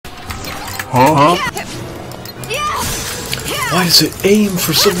Huh? Why does it aim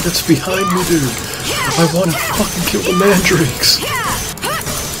for something that's behind me, dude? I want to fucking kill the mandrakes.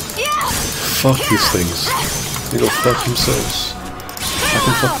 Fuck these things. They go fuck themselves. I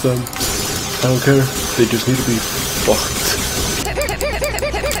can fuck them. I don't care. They just need to be fucked.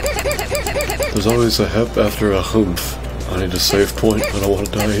 There's always a hep after a humph. I need a save point. I don't want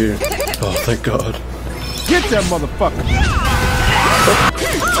to die here. Oh, thank God. Get that motherfucker!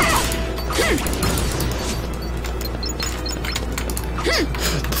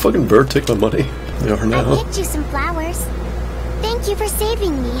 The fucking bird take my money. They are now. I picked you some flowers. Thank you for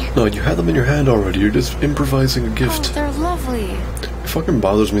saving me. No, you had them in your hand already. You're just improvising a gift. Oh, they're lovely. It fucking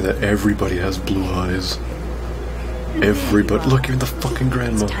bothers me that everybody has blue eyes. Everybody. Look, even the fucking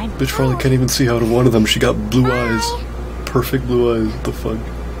grandma. Bitch probably can't even see out of one of them. She got blue eyes. Perfect blue eyes. What the fuck?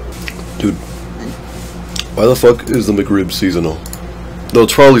 Dude. Why the fuck is the McRib seasonal? No,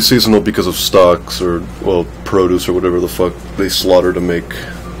 it's probably seasonal because of stocks or, well, produce or whatever the fuck they slaughter to make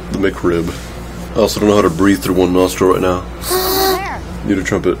the McRib. I also don't know how to breathe through one nostril right now. Need a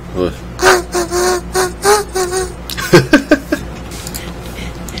trumpet. What?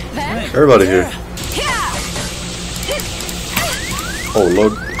 Everybody here. Oh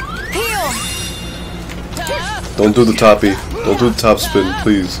lord. Don't do the toppy. Don't do the top spin,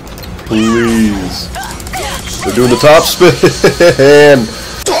 please. Please. We're doing the top spin!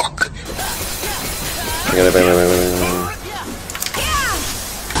 Fuck!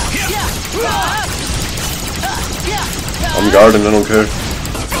 I'm guarding, I don't care.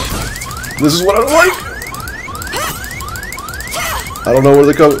 This is what I don't like! I don't know where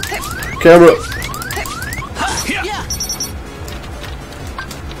they come. Camera!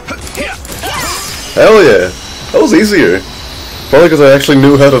 Hell yeah! That was easier. Probably because I actually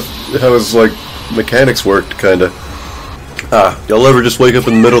knew how his, like, mechanics worked, kinda. Ah, y'all ever just wake up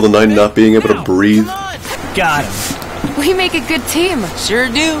in the middle of the night not being able to breathe? Got him. We make a good team. Sure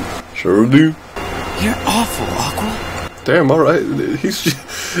do. Sure do. You're awful, Aqua. Damn, alright.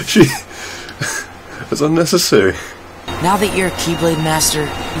 She... It's unnecessary. Now that you're a Keyblade Master,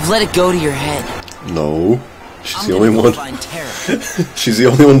 you've let it go to your head. No. She's the only one. Find Terra. She's the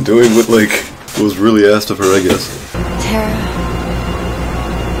only one doing what, like, was really asked of her, I guess. Terra.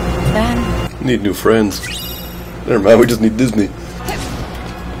 Then. Need new friends. Never mind, we just need Disney.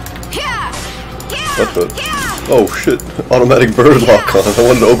 What the? Oh shit! Automatic bird lock on. I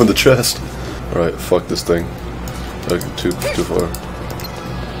wanted to open the chest. Alright, fuck this thing. Too far.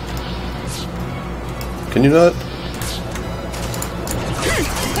 Can you not?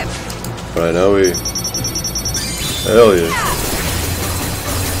 Alright, now we... Hell yeah.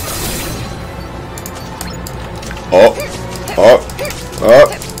 Oh!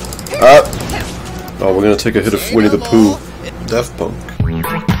 Oh, we're gonna take a hit of Winnie the Pooh. Daft Punk.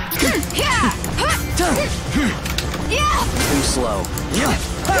 Too slow.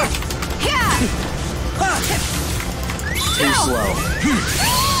 Too slow.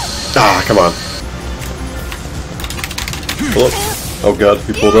 Ah, come on. Pull up. Oh god,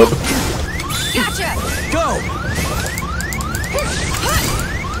 he pulled up. Gotcha. Go.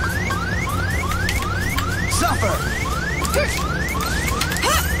 Suffer.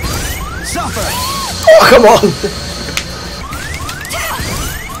 Suffer. Oh, come on!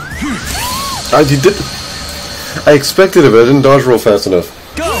 He did. I expected it, but I didn't dodge roll fast enough.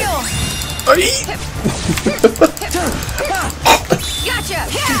 Go. Gotcha.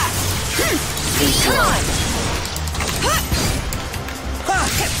 Come on.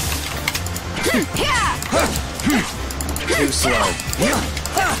 Too slow.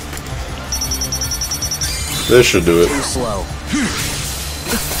 This should do it. Too slow.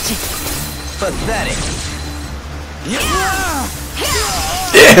 Pathetic. Yeah!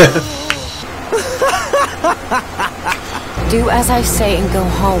 Do as I say and go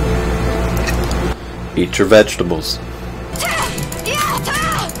home. Eat your vegetables.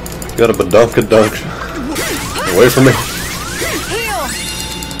 Got a badonkadunk. Away from me.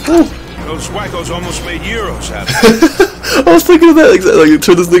 Those wackos almost made euros out of it. I was thinking of that exactly. Like, you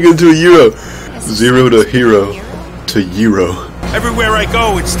turn this thing into a euro. 0 to hero to euro. Everywhere I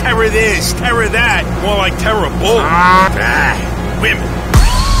go, it's terror this, terror that. More like terror bull. Women.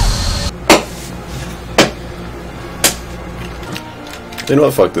 You know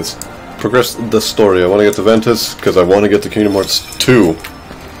what? Fuck this. Progress the story. I want to get to Ventus because I want to get to Kingdom Hearts 2.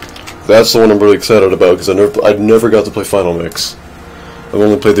 That's the one I'm really excited about because I never got to play Final Mix. I've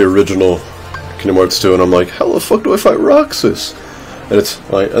only played the original Kingdom Hearts 2, and I'm like, how the fuck do I fight Roxas? And it's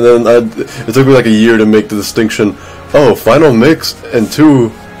like, and then it took me like a year to make the distinction. Oh, Final Mix and 2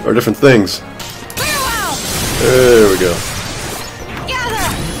 are different things. There we go.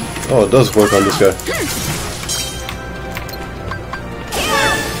 Oh, it does work on this guy.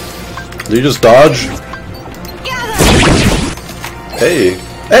 Did you just dodge? Hey!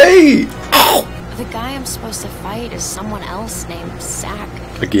 Hey! Ow! The guy I'm supposed to fight is someone else named Zack.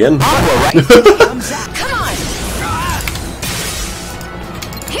 Again? Aqua, right? I'm Zack. Come on!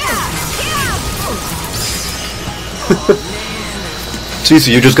 See,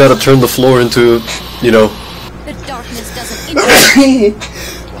 so you just gotta turn the floor into, you know... The darkness doesn't interfere.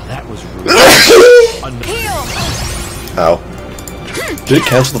 Well, that was rude. Heal! Ow. Did it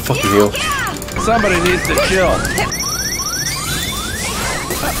cancel the fucking heal? Somebody needs to chill.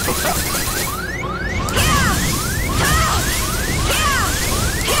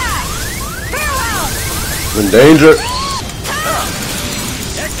 In danger!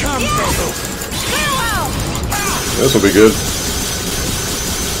 This will be good.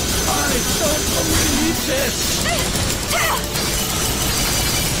 I don't believe this.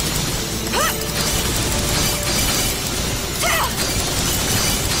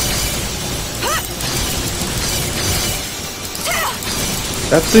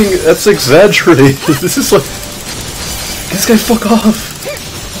 That thing, that's exaggerated. This is like... This guy, fuck off!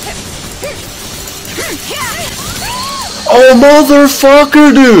 Oh,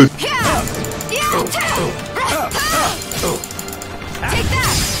 motherfucker, dude!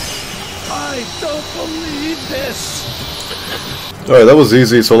 I don't believe this. Alright, that was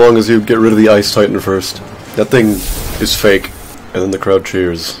easy so long as you get rid of the Ice Titan first. That thing is fake, and then the crowd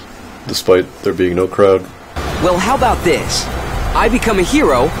cheers, despite there being no crowd. Well, how about this? I become a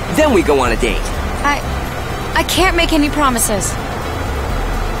hero, then we go on a date. I can't make any promises.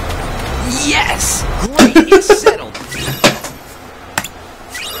 Yes! Great, it's settled.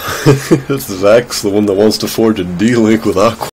 Zack's the one that wants to forge a D-Link with Aqua.